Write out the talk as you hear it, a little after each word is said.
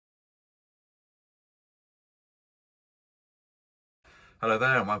Hello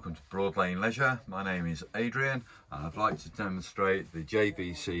there and welcome to Broadlane Leisure. My name is Adrian and I'd like to demonstrate the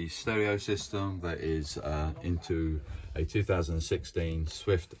JVC stereo system that is into a 2016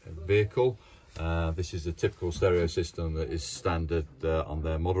 Swift vehicle. This is a typical stereo system that is standard on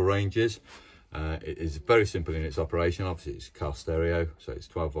their model ranges. It is very simple in its operation. Obviously it's car stereo, so it's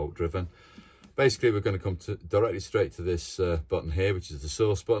 12 volt driven. Basically we're going to come directly straight to this button here, which is the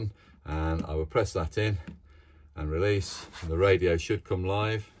source button, and I will press that in and release, and the radio should come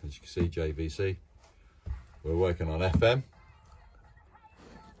live. As you can see, JVC. We're working on FM,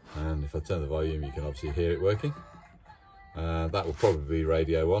 and if I turn the volume you can obviously hear it working. That will probably be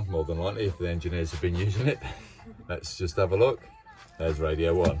radio 1 more than likely if the engineers have been using it. Let's just have a look. There's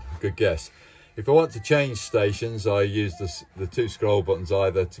radio 1, good guess. If I want to change stations, I use the 2 scroll buttons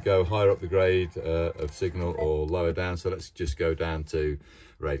either to go higher up the grade of signal or lower down. So let's just go down to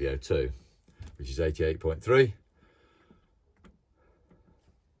radio 2, which is 88.3.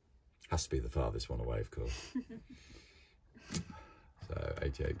 Has to be the farthest one away, of course. So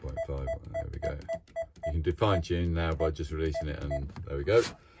 88.5, there we go. You can do fine tune now by just releasing it, and there we go.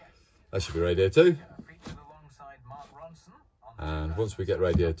 That should be radio 2. And once we get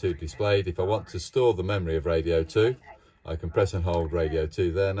radio 2 displayed, if I want to store the memory of radio 2, I can press and hold radio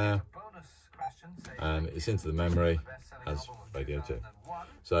 2 there now, and it's into the memory as radio 2.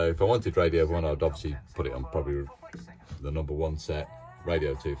 So if I wanted radio 1, I'd obviously put it on probably the number 1 set,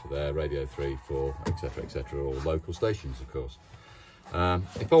 radio 2 for there, radio 3, 4, etc, etc, all local stations, of course.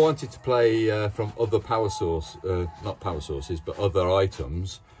 If I wanted to play from other power source, not power sources, but other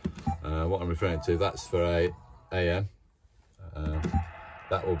items, what I'm referring to, that's for AM.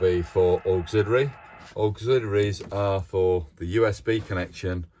 That will be for auxiliary. Auxiliaries are for the USB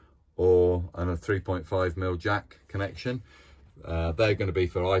connection or a 3.5mm jack connection. They're going to be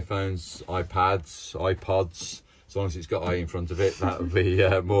for iPhones, iPads, iPods. As long as it's got I in front of it, that will be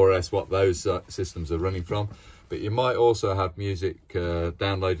more or less what those systems are running from. But you might also have music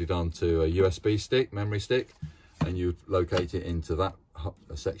downloaded onto a USB stick, memory stick, and you locate it into that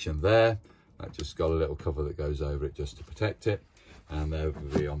section there. That just got a little cover that goes over it just to protect it, and there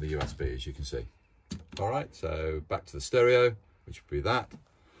will be on the USB, as you can see. All right, so back to the stereo, which would be that.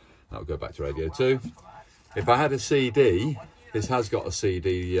 That will go back to radio 2. If I had a CD, this has got a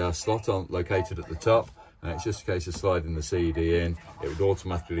CD slot located at the top, and it's just a case of sliding the CD in. It would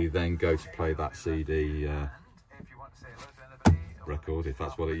automatically then go to play that CD record, if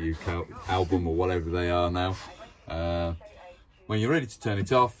that's what you count, album or whatever they are now. When you're ready to turn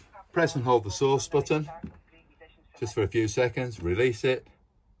it off, press and hold the source button just for a few seconds, release it,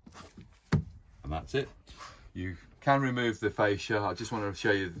 and that's it. You can remove the fascia. I just want to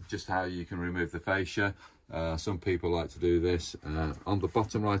show you just how you can remove the fascia. Some people like to do this. On the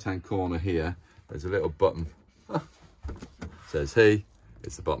bottom right hand corner here, there's a little button. Says he.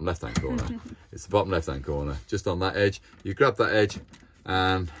 It's the bottom left hand corner. It's the bottom left hand corner, just on that edge. You grab that edge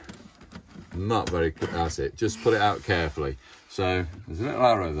and that's it. Just put it out carefully. So there's a little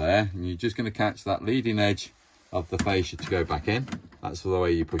arrow there, and you're just going to catch that leading edge of the fascia to go back in. That's the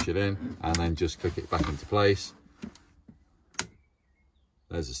way you push it in, and then just click it back into place.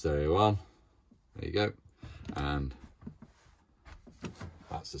 There's the stereo on. There you go. And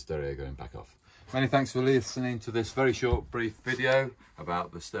that's the stereo going back off. Many thanks for listening to this very short, brief video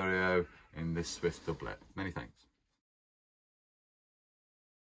about the stereo in this Swift doublet. Many thanks.